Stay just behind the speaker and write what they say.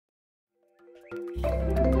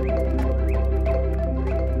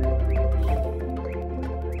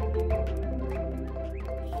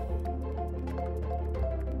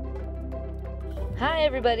Hi,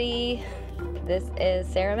 everybody. This is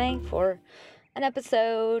Sarah May for an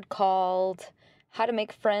episode called How to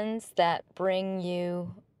Make Friends That Bring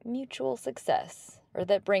You Mutual Success, or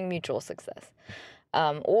that bring mutual success,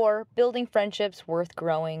 or Building Friendships Worth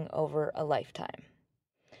Growing Over a Lifetime.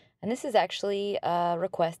 And this is actually a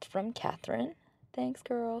request from Catherine. Thanks,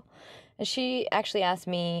 girl. And she actually asked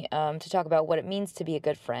me to talk about what it means to be a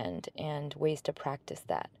good friend and ways to practice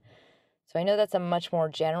that. So I know that's a much more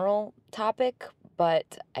general topic,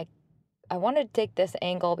 but I wanted to take this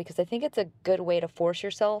angle because I think it's a good way to force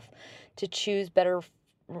yourself to choose better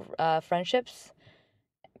friendships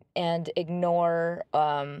and ignore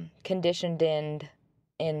conditioned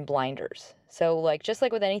in blinders. So like just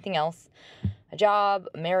like with anything else, a job,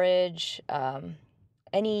 a marriage,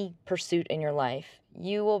 any pursuit in your life,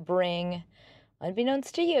 you will bring,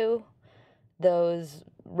 unbeknownst to you, those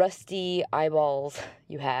rusty eyeballs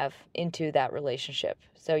you have into that relationship.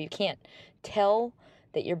 So you can't tell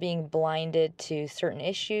that you're being blinded to certain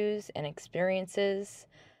issues and experiences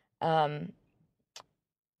um,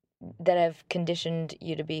 that have conditioned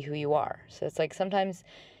you to be who you are. So it's like sometimes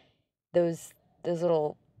those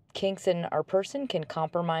little kinks in our person can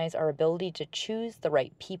compromise our ability to choose the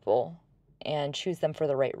right people and choose them for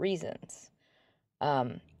the right reasons.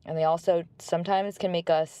 And they also sometimes can make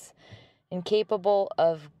us incapable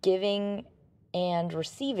of giving and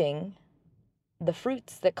receiving the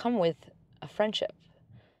fruits that come with a friendship.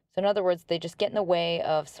 So, in other words, they just get in the way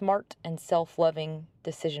of smart and self loving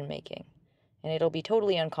decision making, and it'll be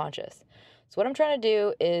totally unconscious. So, what I'm trying to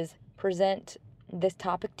do is present this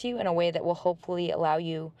topic to you in a way that will hopefully allow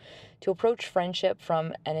you to approach friendship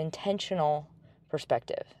from an intentional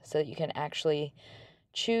perspective so that you can actually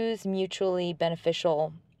choose mutually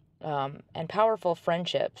beneficial and powerful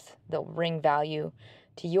friendships that will bring value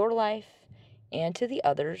to your life and to the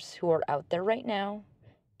others who are out there right now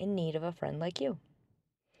in need of a friend like you.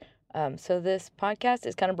 So this podcast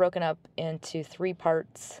is kind of broken up into three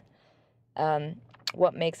parts.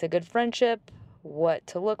 What makes a good friendship, what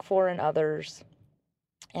to look for in others,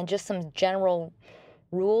 and just some general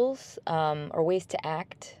rules or ways to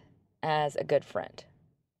act as a good friend.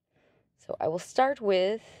 So I will start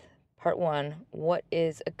with part one. What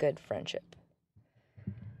is a good friendship?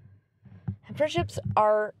 And friendships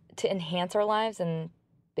are to enhance our lives and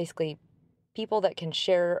basically people that can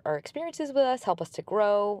share our experiences with us, help us to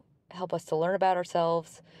grow, help us to learn about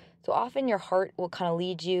ourselves. So often your heart will kind of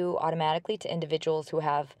lead you automatically to individuals who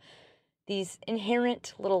have these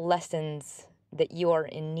inherent little lessons that you are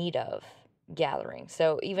in need of gathering.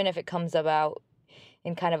 So even if it comes about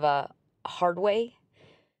in kind of a hard way,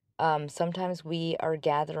 sometimes we are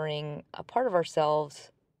gathering a part of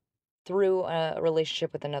ourselves through a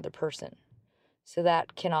relationship with another person. So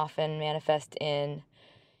that can often manifest in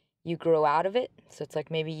you grow out of it. So it's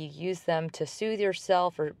like maybe you use them to soothe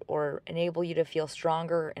yourself or enable you to feel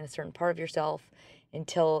stronger in a certain part of yourself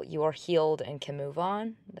until you are healed and can move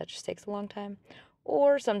on. That just takes a long time.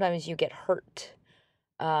 Or sometimes you get hurt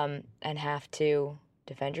and have to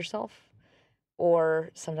defend yourself.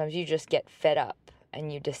 Or sometimes you just get fed up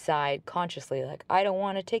and you decide consciously, like, I don't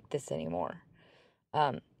want to take this anymore.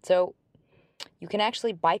 So you can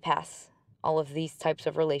actually bypass all of these types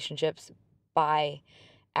of relationships by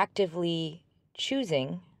actively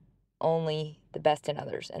choosing only the best in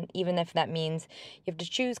others. And even if that means you have to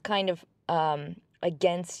choose kind of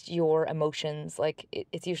against your emotions, like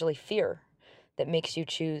it's usually fear that makes you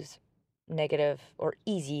choose negative or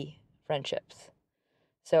easy friendships.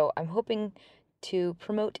 So I'm hoping to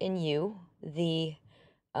promote in you the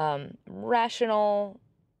rational,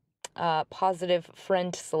 positive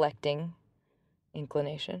friend selecting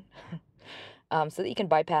inclination so that you can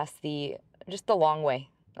bypass the long way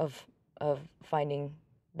of finding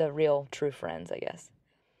the real true friends, I guess.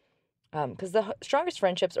 Because the strongest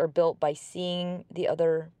friendships are built by seeing the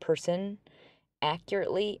other person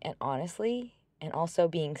accurately and honestly, and also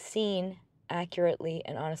being seen accurately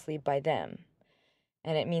and honestly by them.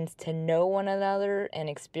 And it means to know one another and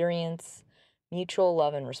experience mutual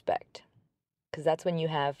love and respect. Because that's when you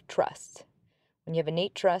have trust. When you have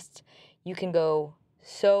innate trust, you can go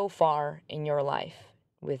so far in your life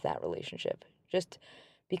with that relationship. Just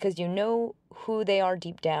because you know who they are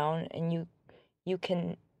deep down and you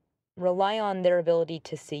can rely on their ability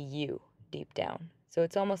to see you deep down. So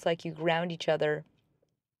it's almost like you ground each other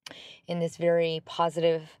in this very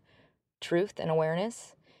positive truth and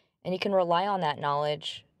awareness, and you can rely on that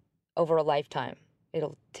knowledge over a lifetime.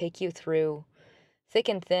 It'll take you through thick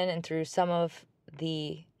and thin and through some of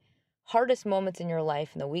the hardest moments in your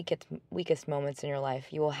life and the weakest moments in your life.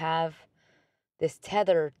 You will have this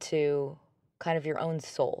tether to kind of your own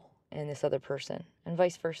soul in this other person, and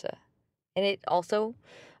vice versa. And it also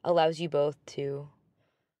allows you both to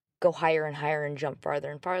go higher and higher and jump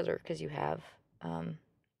farther and farther because you have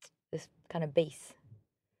this kind of base.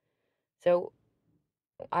 So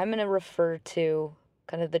I'm going to refer to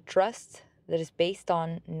kind of the trust that is based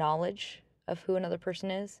on knowledge of who another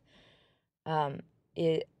person is,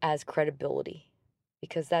 as credibility,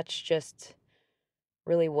 because that's just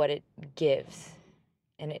really what it gives.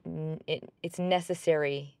 And it's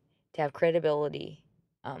necessary to have credibility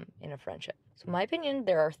in a friendship. So in my opinion,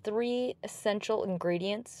 there are 3 essential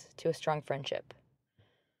ingredients to a strong friendship.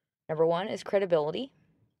 Number 1 is credibility.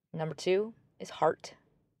 Number 2 is heart.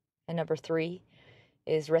 And number 3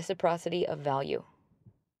 is reciprocity of value.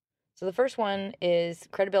 So the first one is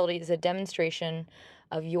credibility is a demonstration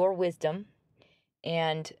of your wisdom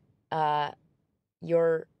and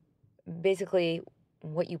your basically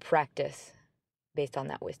what you practice based on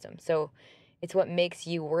that wisdom. So it's what makes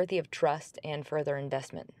you worthy of trust and further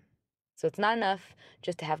investment. So it's not enough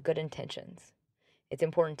just to have good intentions. It's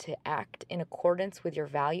important to act in accordance with your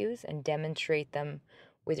values and demonstrate them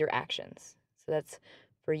with your actions. So that's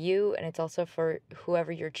for you, and it's also for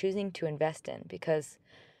whoever you're choosing to invest in, because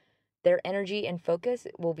their energy and focus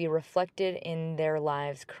will be reflected in their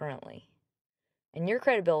lives currently. And your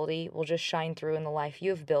credibility will just shine through in the life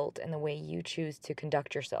you have built and the way you choose to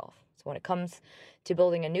conduct yourself. So when it comes to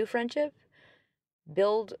building a new friendship,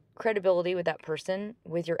 build credibility with that person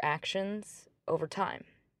with your actions over time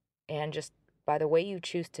and just by the way you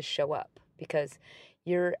choose to show up, because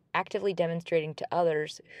you're actively demonstrating to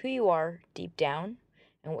others who you are deep down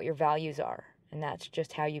and what your values are. And that's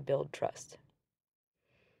just how you build trust.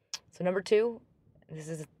 So number 2, this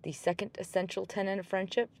is the second essential tenet of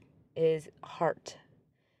friendship, is heart.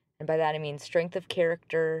 And by that I mean strength of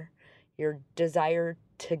character, your desire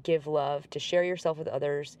to give love, to share yourself with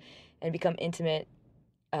others, and become intimate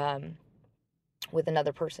with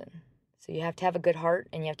another person. So you have to have a good heart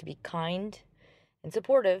and you have to be kind and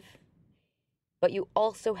supportive, but you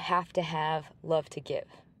also have to have love to give.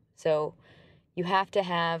 So you have to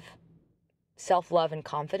have self-love and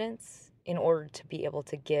confidence in order to be able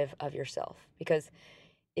to give of yourself. Because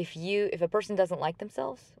if a person doesn't like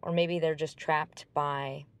themselves, or maybe they're just trapped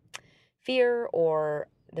by fear or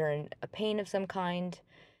they're in a pain of some kind,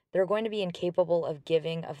 they're going to be incapable of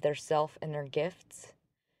giving of their self and their gifts,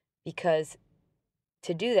 because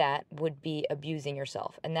to do that would be abusing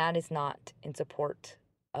yourself, and that is not in support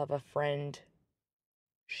of a friendship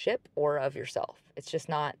or of yourself. It's just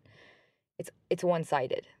not, it's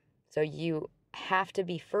one-sided. So you have to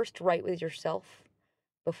be first right with yourself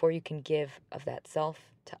before you can give of that self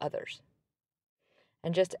to others.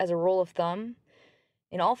 And just as a rule of thumb,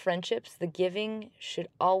 in all friendships, the giving should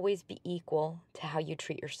always be equal to how you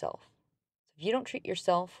treat yourself. So if you don't treat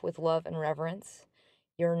yourself with love and reverence,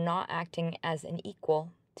 you're not acting as an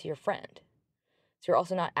equal to your friend. So you're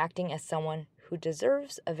also not acting as someone who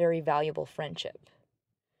deserves a very valuable friendship.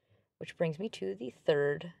 Which brings me to the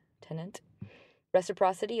third tenet,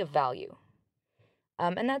 reciprocity of value.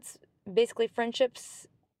 And that's basically friendships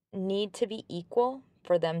need to be equal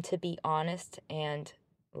for them to be honest and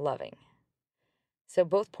loving. So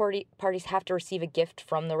both parties have to receive a gift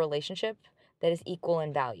from the relationship that is equal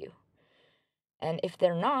in value. And if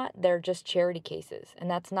they're not, they're just charity cases. And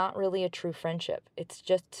that's not really a true friendship. It's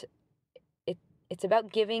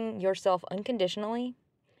about giving yourself unconditionally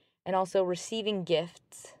and also receiving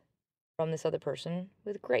gifts from this other person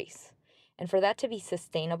with grace. And for that to be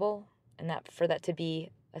sustainable and for that to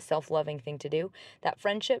be a self-loving thing to do, that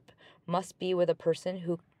friendship must be with a person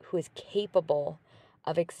who is capable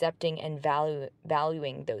of accepting and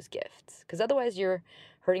valuing those gifts. Because otherwise you're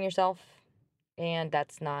hurting yourself, and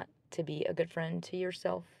that's not to be a good friend to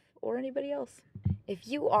yourself or anybody else. If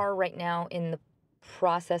you are right now in the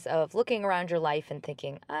process of looking around your life and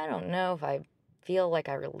thinking, I don't know if I feel like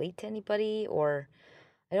I relate to anybody, or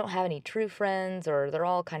I don't have any true friends, or they're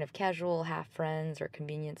all kind of casual half friends or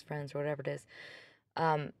convenience friends or whatever it is.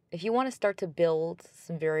 If you want to start to build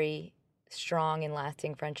some very strong and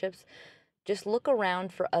lasting friendships, just look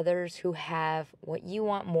around for others who have what you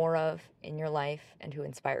want more of in your life and who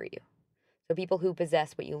inspire you. So people who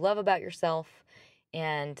possess what you love about yourself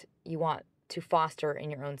and you want to foster in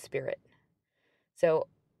your own spirit. So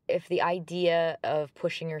if the idea of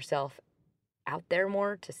pushing yourself out there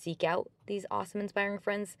more to seek out these awesome, inspiring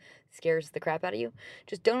friends scares the crap out of you,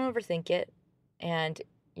 just don't overthink it. And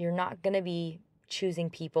you're not going to be choosing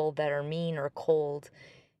people that are mean or cold.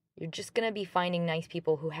 You're just going to be finding nice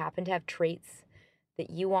people who happen to have traits that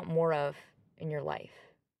you want more of in your life.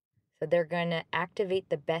 So they're going to activate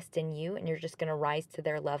the best in you, and you're just going to rise to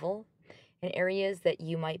their level in areas that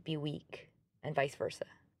you might be weak, and vice versa.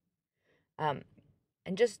 And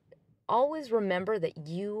just always remember that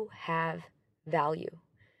you have value.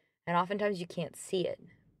 And oftentimes you can't see it,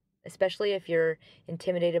 especially if you're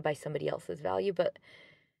intimidated by somebody else's value. But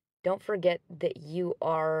don't forget that you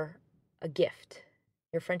are a gift.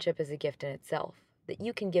 Your friendship is a gift in itself that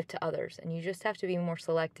you can give to others. And you just have to be more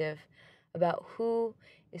selective about who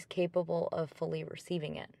is capable of fully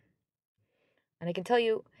receiving it. And I can tell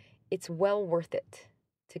you, it's well worth it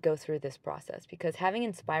to go through this process, because having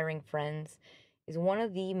inspiring friends is one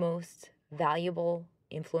of the most valuable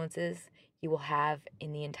influences you will have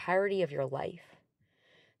in the entirety of your life.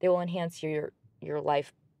 They will enhance your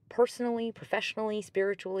life personally, professionally,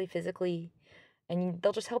 spiritually, physically, and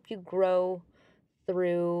they'll just help you grow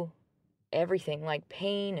through everything like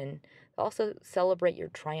pain, and also celebrate your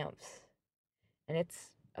triumphs. And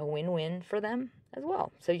it's a win-win for them as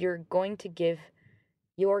well. So you're going to give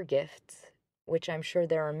your gifts, which I'm sure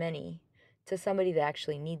there are many, to somebody that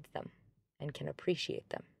actually needs them and can appreciate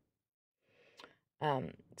them.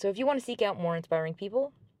 So if you want to seek out more inspiring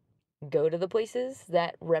people, go to the places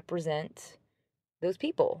that represent those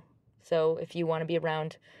people. So if you want to be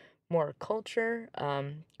around more culture,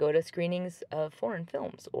 go to screenings of foreign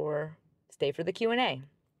films, or stay for the Q&A,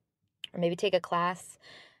 or maybe take a class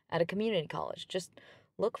at a community college. Just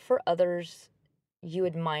look for others you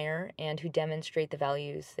admire and who demonstrate the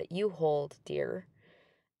values that you hold dear,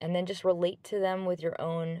 and then just relate to them with your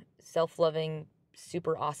own self-loving,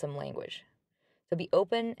 super awesome language. So be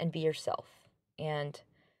open and be yourself. And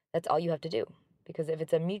that's all you have to do. Because if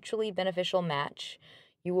it's a mutually beneficial match,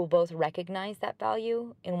 you will both recognize that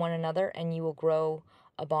value in one another, and you will grow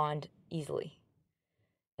a bond easily.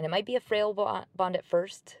 And it might be a frail bond at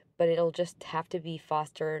first, but it'll just have to be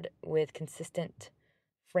fostered with consistent,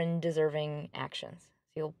 friend-deserving actions.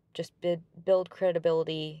 So you'll just build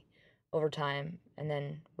credibility over time, and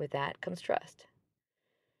then with that comes trust.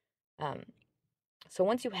 So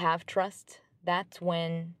once you have trust, that's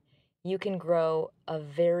when you can grow a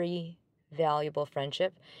very valuable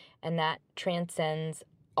friendship, and that transcends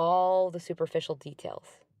all the superficial details.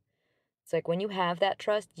 It's like when you have that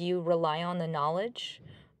trust, you rely on the knowledge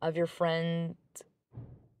of your friendship's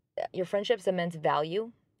immense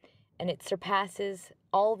value, and it surpasses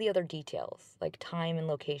all the other details like time and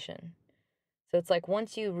location. So it's like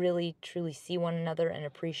once you really truly see one another and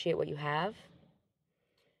appreciate what you have,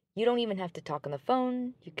 you don't even have to talk on the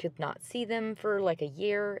phone. You could not see them for like a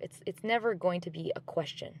year. It's never going to be a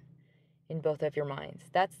question in both of your minds.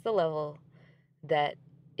 That's the level that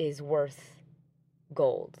is worth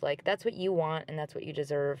gold. Like that's what you want, and that's what you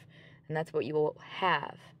deserve, and that's what you will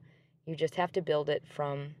have. You just have to build it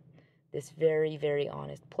from this very, very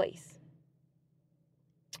honest place.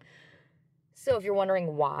 So if you're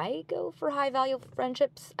wondering why go for high value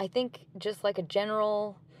friendships, I think just like a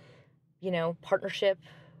general, partnership,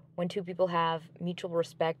 when two people have mutual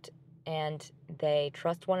respect and they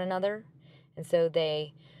trust one another, and so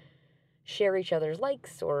they share each other's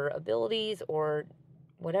likes or abilities or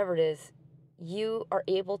whatever it is, you are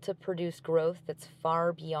able to produce growth that's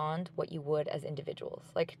far beyond what you would as individuals.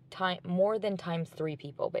 Like more than times 3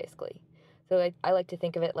 people, basically. So I like to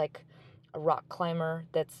think of it like a rock climber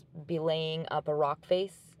that's belaying up a rock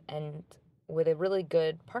face, and with a really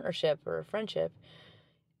good partnership or a friendship,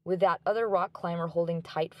 with that other rock climber holding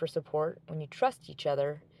tight for support, when you trust each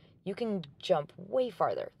other, you can jump way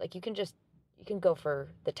farther. Like you can go for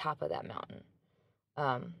the top of that mountain.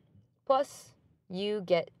 Plus, you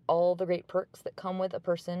get all the great perks that come with a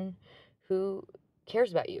person who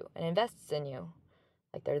cares about you and invests in you.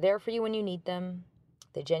 Like they're there for you when you need them.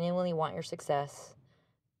 They genuinely want your success.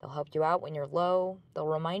 They'll help you out when you're low. They'll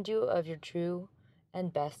remind you of your true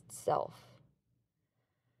and best self.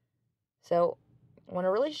 So when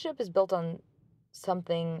a relationship is built on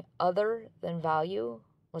something other than value,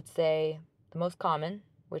 let's say the most common,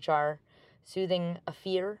 which are soothing a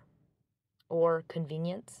fear or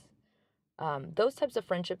convenience, those types of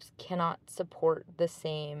friendships cannot support the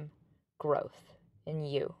same growth in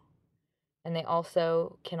you. And they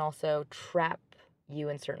can also trap you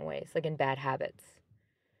in certain ways, like in bad habits.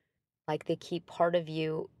 Like they keep part of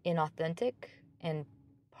you inauthentic and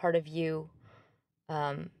part of you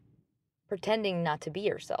pretending not to be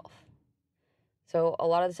yourself. So a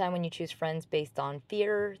lot of the time when you choose friends based on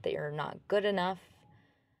fear that you're not good enough,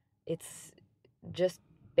 it's just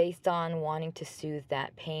based on wanting to soothe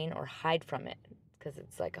that pain or hide from it, because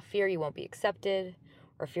it's like a fear you won't be accepted,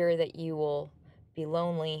 or fear that you will be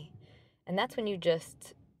lonely. And that's when you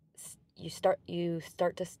start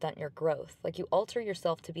to stunt your growth. Like you alter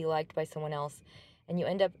yourself to be liked by someone else, and you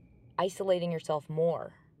end up isolating yourself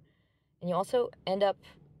more. And you also end up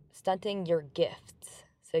stunting your gifts.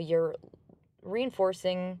 So you're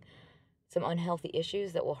reinforcing some unhealthy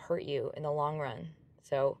issues that will hurt you in the long run.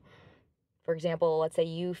 So, for example, let's say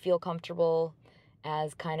you feel comfortable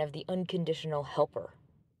as kind of the unconditional helper,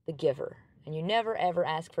 the giver, and you never ever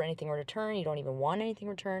ask for anything in return. You don't even want anything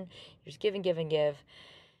in return. You just give and give and give.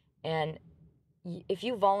 And if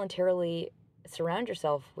you voluntarily surround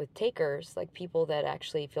yourself with takers, like people that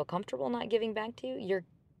actually feel comfortable not giving back to you, you're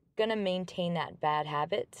going to maintain that bad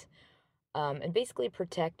habit, and basically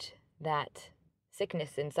protect that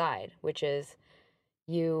sickness inside, which is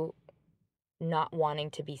you not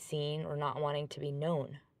wanting to be seen or not wanting to be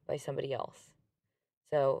known by somebody else.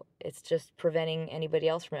 So it's just preventing anybody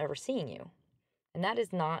else from ever seeing you. And that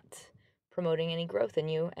is not promoting any growth in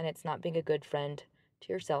you, and it's not being a good friend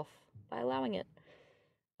to yourself by allowing it.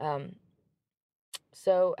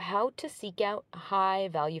 So how to seek out high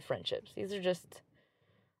value friendships. These are just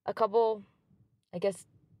a couple, I guess,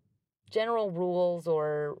 general rules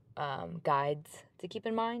or guides to keep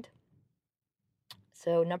in mind.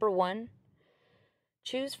 So number 1,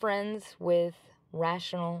 choose friends with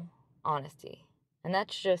rational honesty. And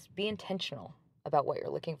that's just be intentional about what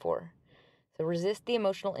you're looking for. So resist the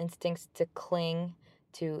emotional instincts to cling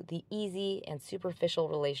to the easy and superficial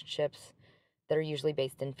relationships that are usually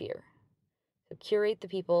based in fear. So curate the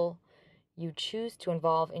people you choose to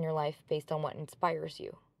involve in your life based on what inspires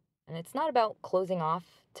you. And it's not about closing off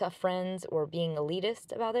to friends or being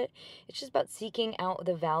elitist about it. It's just about seeking out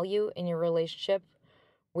the value in your relationship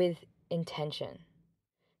with intention.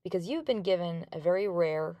 Because you've been given a very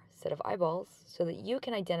rare set of eyeballs so that you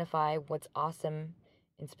can identify what's awesome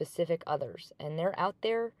in specific others. And they're out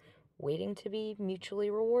there waiting to be mutually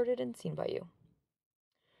rewarded and seen by you.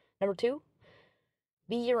 Number 2,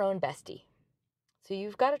 be your own bestie. So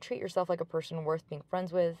you've got to treat yourself like a person worth being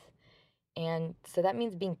friends with. And so that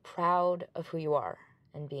means being proud of who you are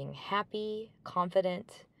and being happy,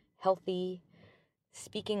 confident, healthy,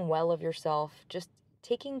 speaking well of yourself, just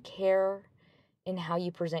taking care in how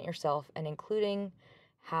you present yourself and including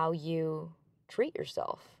how you treat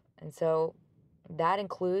yourself. And so that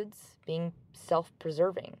includes being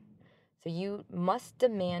self-preserving. So you must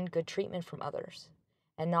demand good treatment from others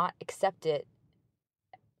and not accept it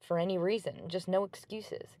for any reason, just no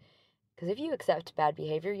excuses. Because if you accept bad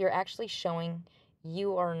behavior, you're actually showing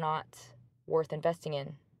you are not worth investing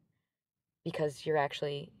in because you're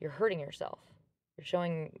hurting yourself. You're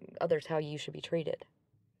showing others how you should be treated.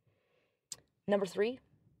 Number 3,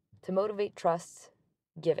 to motivate trust,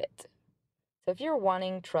 give it. So if you're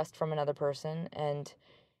wanting trust from another person and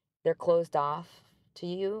they're closed off to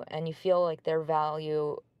you and you feel like their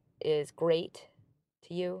value is great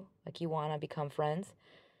to you, like you want to become friends,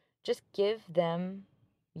 just give them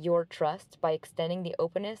your trust by extending the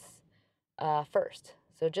openness first.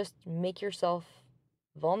 So just make yourself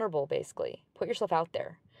vulnerable, basically. Put yourself out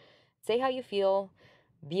there. Say how you feel.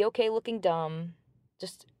 Be okay looking dumb.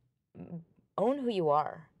 Just own who you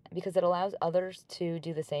are, because it allows others to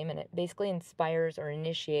do the same, and it basically inspires or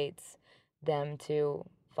initiates them to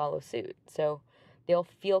follow suit. So they'll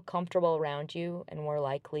feel comfortable around you and more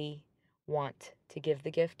likely want to give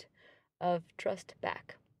the gift of trust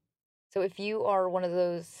back. So if you are one of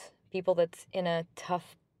those people that's in a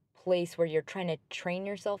tough place where you're trying to train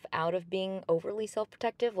yourself out of being overly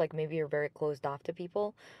self-protective, like maybe you're very closed off to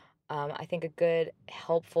people, I think a good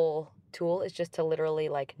helpful tool is just to literally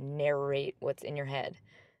like narrate what's in your head.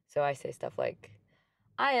 So I say stuff like,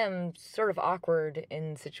 I am sort of awkward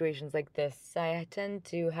in situations like this. I tend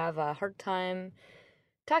to have a hard time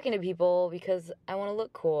talking to people because I want to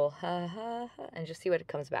look cool. And just see what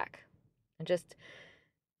comes back. And just,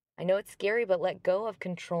 I know it's scary, but let go of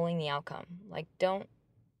controlling the outcome. Like, don't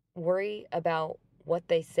worry about what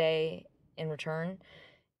they say in return.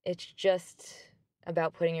 It's just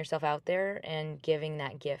about putting yourself out there and giving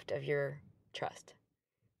that gift of your trust.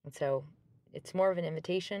 And so it's more of an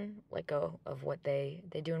invitation, let go of what they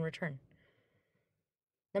do in return.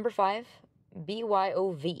 Number 5,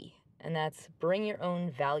 BYOV, and that's bring your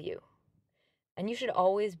own value. And you should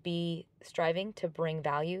always be striving to bring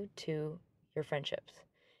value to your friendships.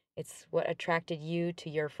 It's what attracted you to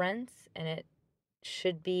your friends, and it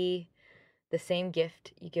should be the same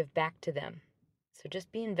gift you give back to them. So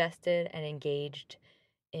just be invested and engaged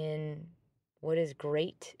in what is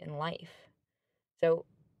great in life. So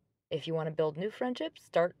if you want to build new friendships,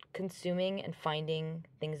 start consuming and finding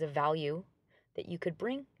things of value that you could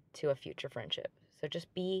bring to a future friendship. So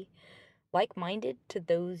just be like-minded to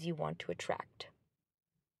those you want to attract.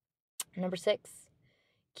 Number 6,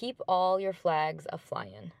 keep all your flags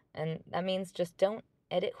a-flying. And that means just don't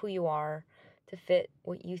edit who you are to fit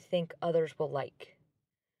what you think others will like.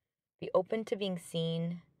 Be open to being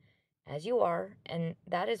seen as you are, and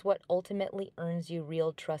that is what ultimately earns you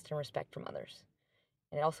real trust and respect from others.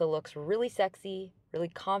 And it also looks really sexy, really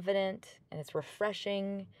confident, and it's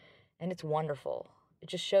refreshing, and it's wonderful. It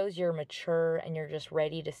just shows you're mature and you're just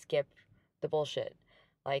ready to skip the bullshit.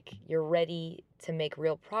 Like you're ready to make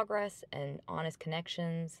real progress and honest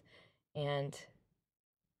connections and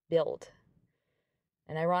build.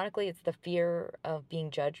 And ironically, it's the fear of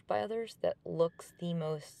being judged by others that looks the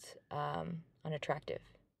most unattractive,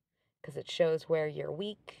 because it shows where you're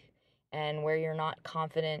weak and where you're not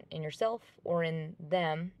confident in yourself or in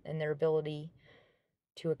them and their ability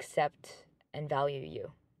to accept and value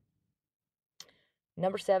you.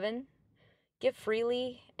 Number 7, give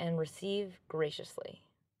freely and receive graciously.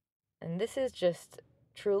 And this is just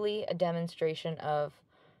truly a demonstration of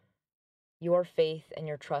your faith and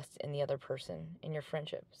your trust in the other person in your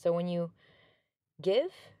friendship. So when you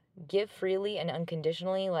give, give freely and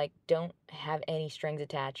unconditionally, like don't have any strings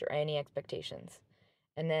attached or any expectations.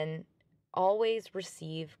 And then always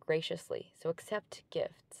receive graciously. So accept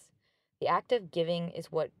gifts. The act of giving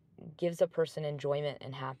is what gives a person enjoyment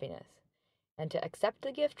and happiness. And to accept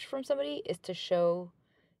a gift from somebody is to show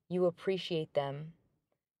you appreciate them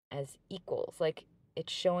as equals. Like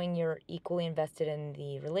it's showing you're equally invested in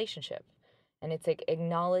the relationship. And it's like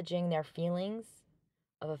acknowledging their feelings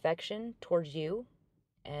of affection towards you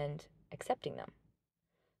and accepting them.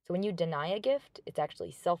 So when you deny a gift, it's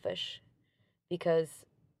actually selfish because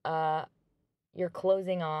you're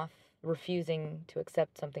closing off, refusing to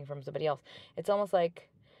accept something from somebody else. It's almost like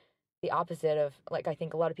the opposite of, like, I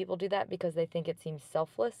think a lot of people do that because they think it seems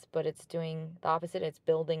selfless, but it's doing the opposite. It's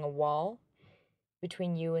building a wall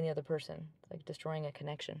between you and the other person. It's like destroying a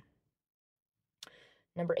connection.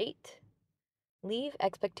 Number 8, leave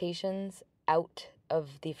expectations out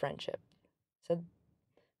of the friendship. So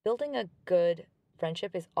building a good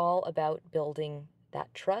friendship is all about building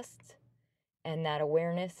that trust and that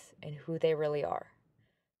awareness in who they really are.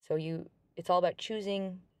 So it's all about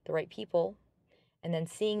choosing the right people and then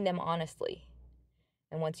seeing them honestly.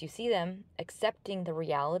 And once you see them, accepting the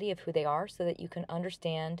reality of who they are so that you can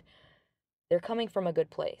understand they're coming from a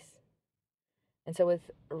good place. And so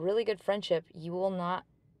with a really good friendship,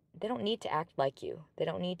 they don't need to act like you. They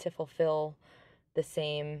don't need to fulfill the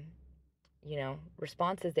same,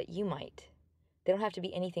 responses that you might. They don't have to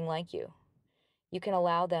be anything like you. You can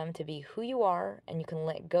allow them to be who you are, and you can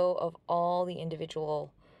let go of all the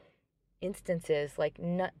individual instances. Like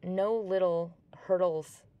no little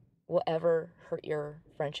hurdles will ever hurt your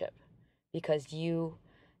friendship because you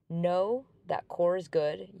know that core is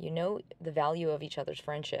good. You know the value of each other's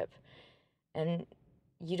friendship, and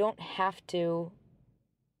you don't have to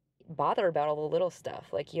bother about all the little stuff.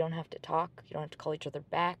 Like you don't have to talk, you don't have to call each other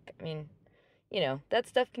back. I mean, that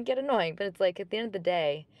stuff can get annoying, but it's like at the end of the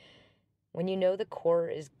day, when you know the core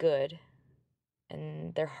is good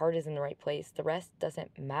and their heart is in the right place, the rest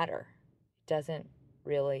doesn't matter. It doesn't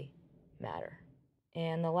really matter.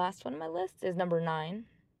 And the last one on my list is number 9.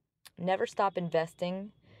 Never stop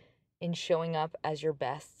investing in showing up as your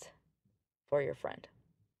best for your friend.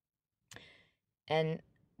 And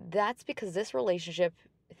that's because this relationship,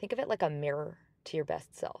 think of it like a mirror to your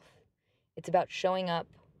best self. It's about showing up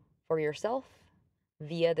for yourself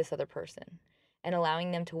via this other person and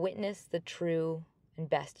allowing them to witness the true and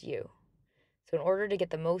best you. So in order to get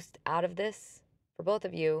the most out of this for both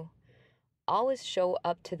of you, always show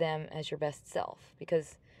up to them as your best self,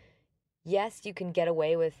 because yes, you can get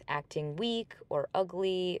away with acting weak or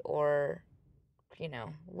ugly or,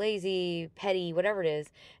 lazy, petty, whatever it is,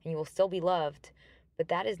 and you will still be loved, but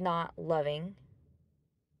that is not loving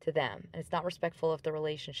to them, and it's not respectful of the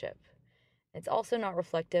relationship. It's also not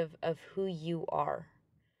reflective of who you are.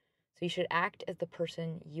 So you should act as the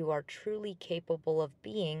person you are truly capable of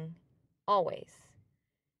being always,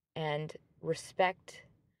 and respect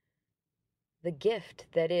the gift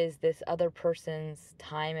that is this other person's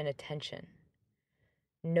time and attention.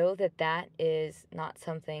 Know that that is not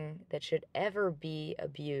something that should ever be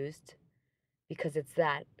abused because it's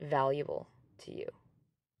that valuable to you.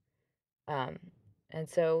 And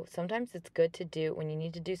so sometimes it's good to do, when you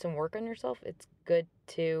need to do some work on yourself, it's good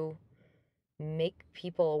to make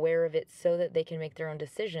people aware of it so that they can make their own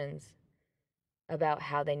decisions about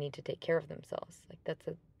how they need to take care of themselves. Like that's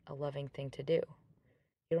a loving thing to do.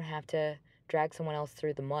 You don't have to drag someone else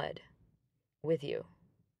through the mud with you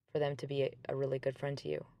for them to be a really good friend to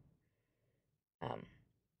you.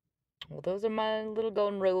 Well, those are my little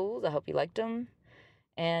golden rules. I hope you liked them.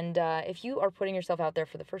 And if you are putting yourself out there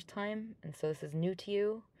for the first time, and so this is new to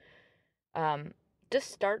you,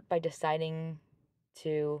 just start by deciding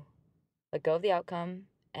to let go of the outcome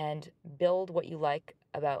and build what you like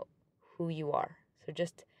about who you are. So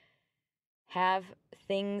just Have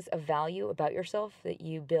things of value about yourself that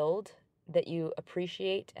you build, that you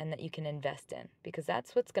appreciate, and that you can invest in, because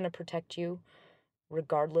that's what's going to protect you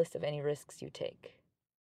regardless of any risks you take.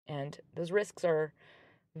 And those risks are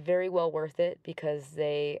very well worth it because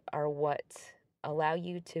they are what allow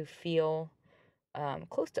you to feel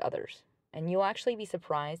close to others. And you'll actually be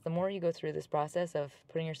surprised the more you go through this process of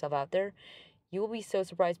putting yourself out there, you will be so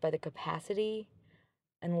surprised by the capacity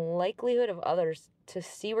and likelihood of others to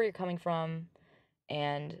see where you're coming from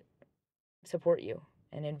and support you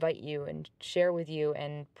and invite you and share with you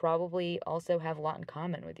and probably also have a lot in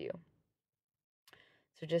common with you.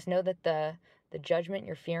 So just know that the judgment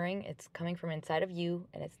you're fearing, it's coming from inside of you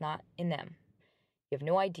and it's not in them. You have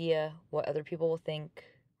no idea what other people will think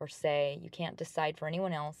or say. You can't decide for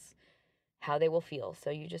anyone else how they will feel.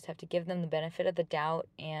 So you just have to give them the benefit of the doubt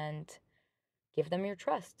and give them your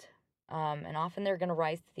trust. And often they're going to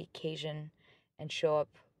rise to the occasion and show up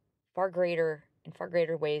in far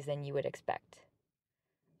greater ways than you would expect.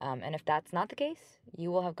 And if that's not the case,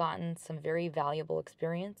 you will have gotten some very valuable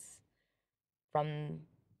experience from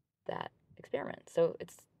that experiment. So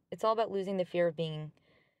it's all about losing the fear of being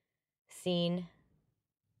seen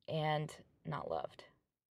and not loved.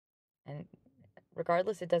 And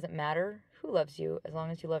regardless, it doesn't matter who loves you as long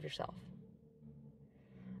as you love yourself.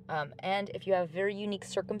 And if you have very unique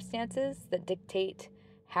circumstances that dictate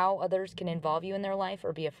how others can involve you in their life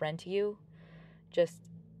or be a friend to you, just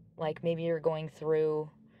like maybe you're going through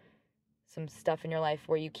some stuff in your life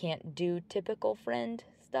where you can't do typical friend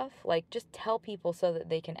stuff, like just tell people so that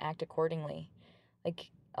they can act accordingly.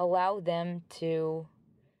 Like allow them to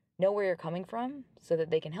know where you're coming from so that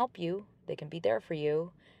they can help you, they can be there for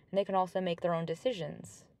you, and they can also make their own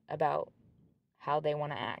decisions about how they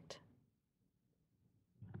want to act.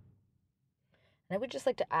 And I would just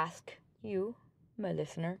like to ask you, my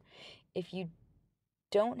listener, if you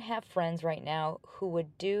don't have friends right now who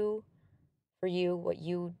would do for you what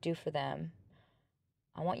you do for them,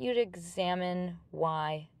 I want you to examine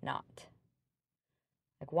why not.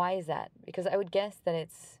 Like, why is that? Because I would guess that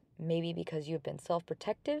it's maybe because you've been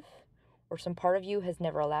self-protective, or some part of you has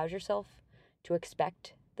never allowed yourself to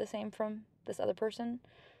expect the same from this other person.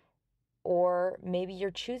 Or maybe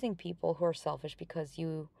you're choosing people who are selfish because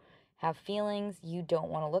you have feelings you don't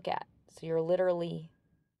want to look at. So you're literally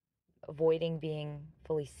avoiding being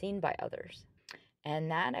fully seen by others. And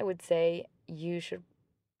that, I would say, you should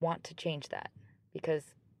want to change that, because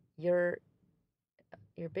you're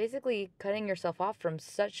basically cutting yourself off from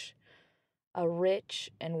such a rich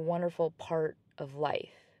and wonderful part of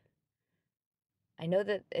life. I know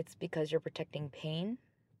that it's because you're protecting pain,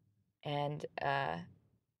 and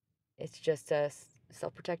it's just a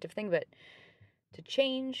self-protective thing, but to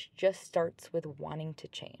change just starts with wanting to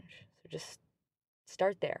change. So just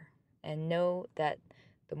start there and know that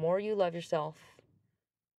the more you love yourself,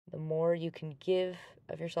 the more you can give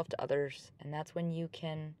of yourself to others, and that's when you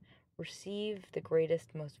can receive the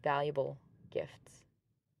greatest, most valuable gifts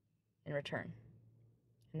in return.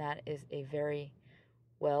 And that is a very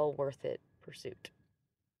well worth it pursuit.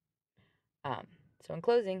 So in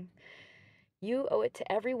closing, you owe it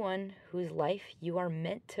to everyone whose life you are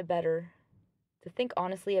meant to better to think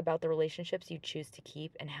honestly about the relationships you choose to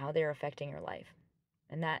keep and how they are affecting your life.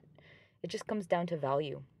 And that it just comes down to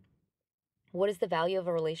value. What is the value of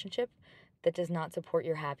a relationship that does not support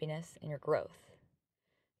your happiness and your growth?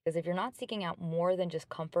 Because if you're not seeking out more than just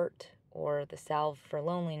comfort or the salve for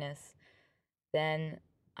loneliness, then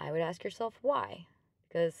I would ask yourself why.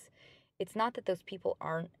 Because it's not that those people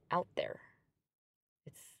aren't out there.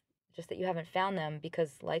 It's just that you haven't found them,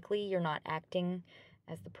 because likely you're not acting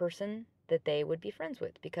as the person that they would be friends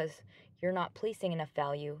with, because you're not placing enough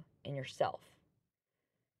value in yourself.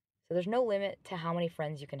 So there's no limit to how many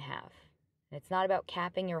friends you can have. And it's not about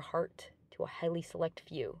capping your heart to a highly select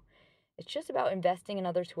few. It's just about investing in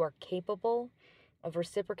others who are capable of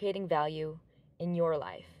reciprocating value in your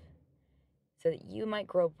life, so that you might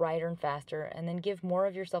grow brighter and faster, and then give more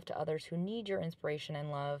of yourself to others who need your inspiration and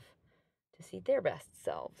love to see their best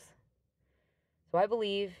selves. So I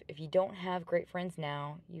believe if you don't have great friends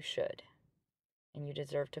now, you should. And you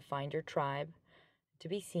deserve to find your tribe, to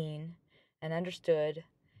be seen and understood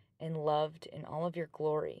and loved in all of your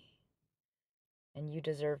glory. And you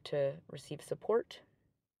deserve to receive support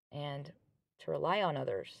and to rely on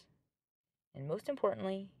others. And most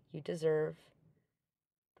importantly, you deserve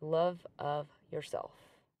the love of yourself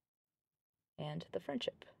and the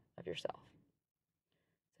friendship of yourself.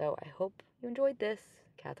 So I hope you enjoyed this.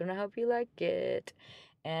 Catherine, I hope you like it.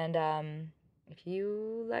 And if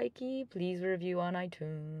you like it, please review on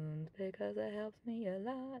iTunes, because it helps me a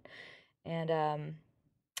lot. And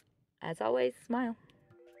as always, smile.